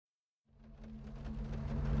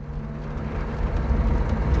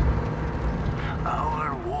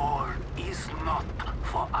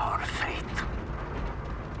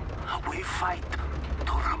fight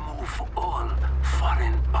to remove all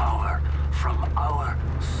foreign power from our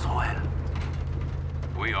soil.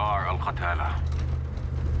 We are Al-Qatala.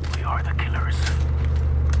 We are the killers.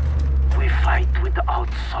 We fight without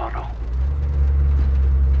sorrow.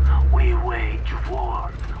 We wage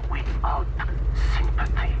war without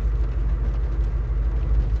sympathy.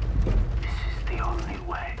 This is the only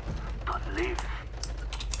way to live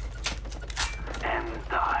and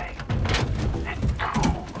die a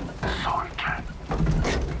true soldier.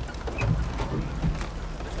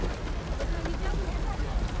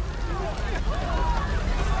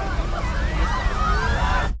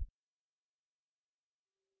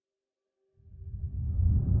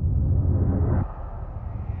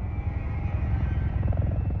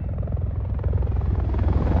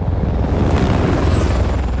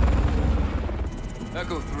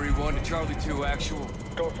 Echo 3-1 to Charlie 2 actual.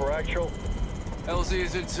 Go for actual. LZ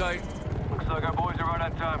is in sight. Looks like our boys are right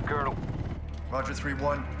on time, Colonel. Roger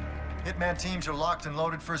 3-1. Hitman teams are locked and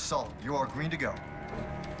loaded for assault. You are green to go.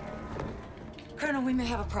 Colonel, we may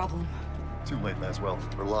have a problem. Too late, Laswell.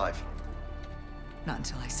 We're live. Not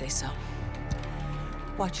until I say so.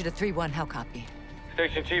 Watch it at 3-1, how copy?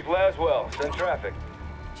 Station Chief Laswell, send traffic.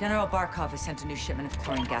 General Barkov has sent a new shipment of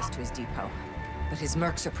chlorine gas to his depot. But his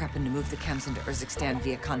mercs are prepping to move the chems into Urzikstan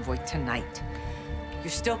via convoy tonight. You're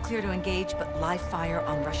still clear to engage, but live fire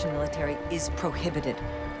on Russian military is prohibited.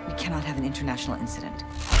 We cannot have an international incident.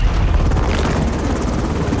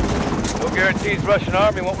 No guarantees Russian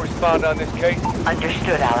army won't respond on this case.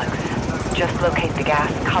 Understood, Alex. Just locate the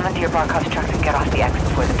gas, commandeer Barkov's truck, and get off the X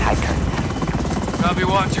before the tide turns. Copy,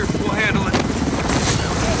 Watcher. We'll handle it.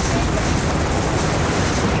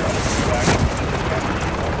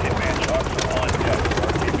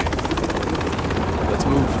 Let's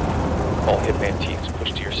move. All Hitman teams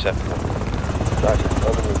push to your set point. Roger,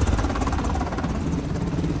 on the move.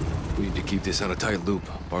 We need to keep this on a tight loop.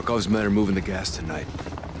 Barkov's men are moving the gas tonight.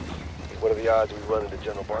 What are the odds we run into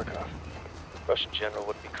General Barkov? Russian general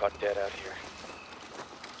wouldn't be caught dead out here.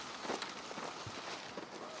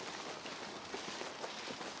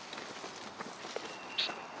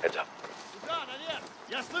 Heads up.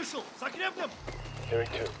 Hearing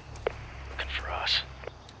two. Looking for us.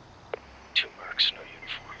 Two mercs, no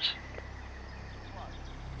uniforms.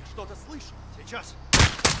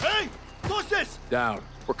 Down.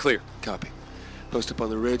 We're clear. Copy. Post up on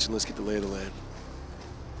the ridge and let's get the lay of the land.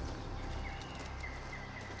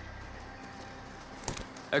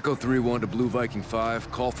 Echo 3-1 to Blue Viking 5.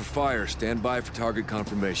 Call for fire. Stand by for target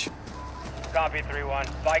confirmation. Copy 3-1.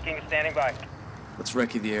 Viking is standing by. Let's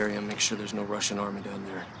recce the area and make sure there's no Russian army down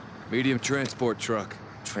there. Medium transport truck.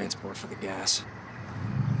 Transport for the gas.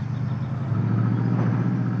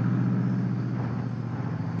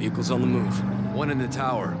 Vehicles on the move. One in the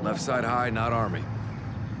tower. Left side high, not army.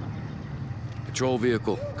 Patrol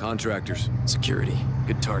vehicle. Contractors. Security.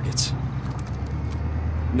 Good targets.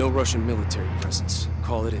 No Russian military presence.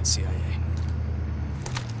 Call it in, CIA.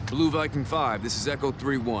 Blue Viking 5, this is Echo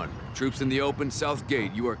 3-1. Troops in the open, south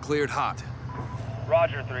gate. You are cleared hot.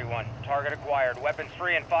 Roger 3-1. Target acquired. Weapons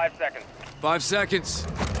free in 5 seconds. 5 seconds.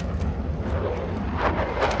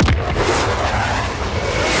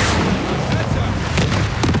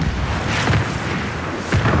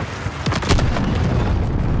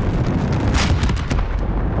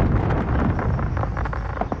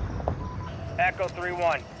 Echo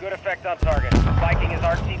 3-1. Good effect on target. Viking is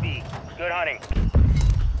RTB. Good hunting.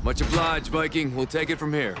 Much obliged, Viking. We'll take it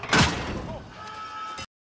from here.